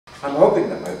I'm hoping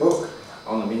that my book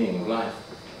on the meaning of life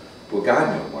will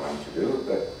guide me on what I'm to do,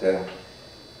 but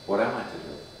what am I to do?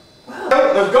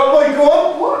 Well, I've got my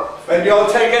gun. What? And you'll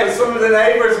take out some of the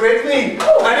neighbours with me.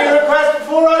 Oh, any requests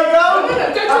before I go? No,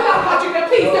 don't do that, Patrick. No,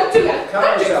 please, don't do that.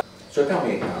 Patrick. So tell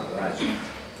me, right,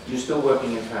 you're still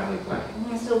working in family planning?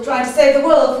 I'm still trying to save the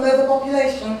world from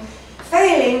overpopulation.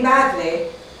 Failing badly.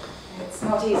 It's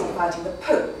not easy fighting the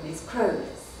Pope and his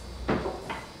cronies.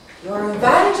 You're an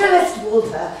evangelist,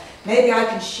 Walter. Maybe I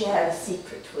can share a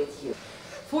secret with you.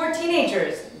 For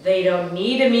teenagers, they don't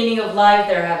need a meaning of life.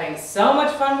 They're having so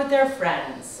much fun with their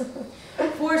friends.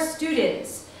 For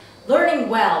students, learning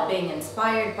well, being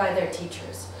inspired by their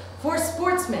teachers. For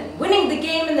sportsmen, winning the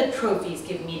game and the trophies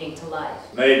give meaning to life.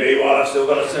 Maybe while I've still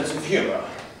got a sense of humour.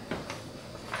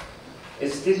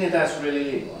 Is Dignitas really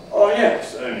legal? Oh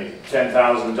yes, only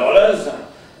 $10,000. A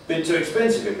bit too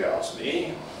expensive if you ask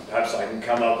me. Perhaps I can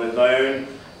come up with my own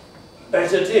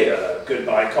better deal. A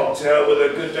goodbye cocktail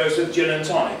with a good dose of gin and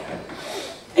tonic.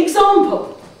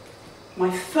 Example. My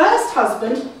first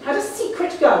husband had a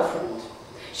secret girlfriend.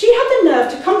 She had the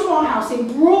nerve to come to our house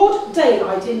in broad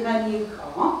daylight in her new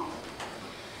car.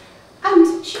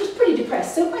 And she was pretty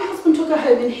depressed, so my husband took her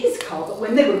home in his car, but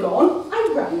when they were gone,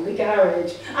 I rang the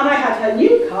garage. And I had her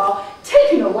new car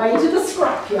taken away to the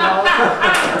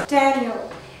scrapyard.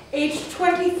 Daniel, aged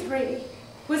 23,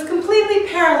 was completely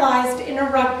paralyzed in a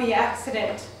rugby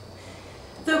accident.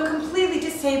 Though completely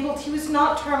disabled, he was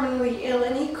not terminally ill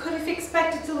and he could have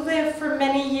expected to live for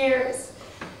many years.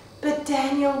 But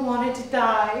Daniel wanted to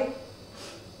die.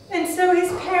 And so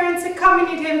his parents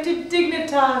accompanied him to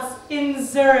Dignitas in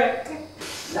Zurich.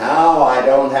 Now I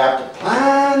don't have to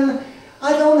plan,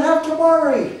 I don't have to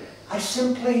worry. I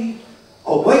simply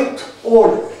await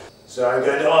orders. So I'm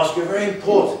going to ask you a very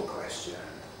important question.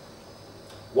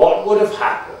 What would have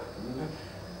happened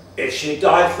if she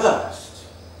died first?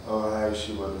 Oh, how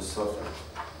she would have suffered.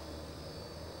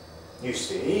 You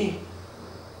see?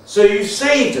 So you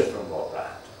saved her from all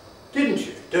that, didn't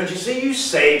you? Don't you see? You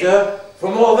saved her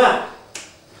from all that.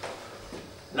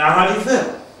 Now how do you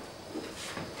feel?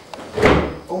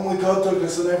 Oh my God,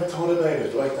 Douglas, I never thought about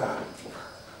it like that.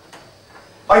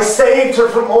 I saved her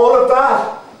from all of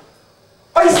that!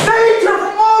 I saved her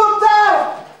from all of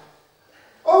that!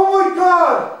 Oh my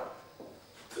God!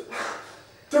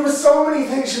 There were so many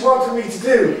things she wanted me to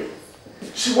do.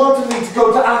 She wanted me to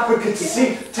go to Africa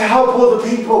to help other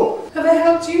people. Have they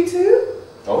helped you too?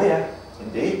 Oh yeah,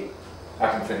 indeed. I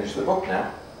can finish the book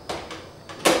now.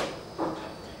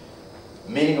 The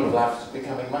meaning of life is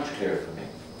becoming much clearer for me.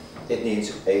 It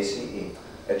needs ACE,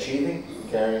 achieving,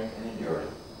 caring and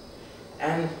enduring,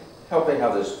 and helping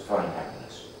others to find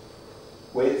happiness,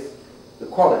 with the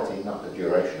quality, not the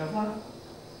duration of life,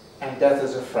 and death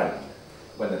as a friend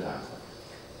when the time's up.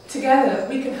 Together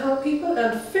we can help people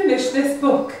and finish this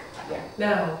book. Yeah.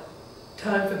 Now,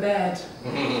 time for bed.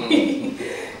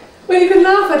 Well, you can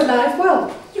laugh at life,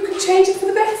 well, you can change it for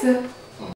the better.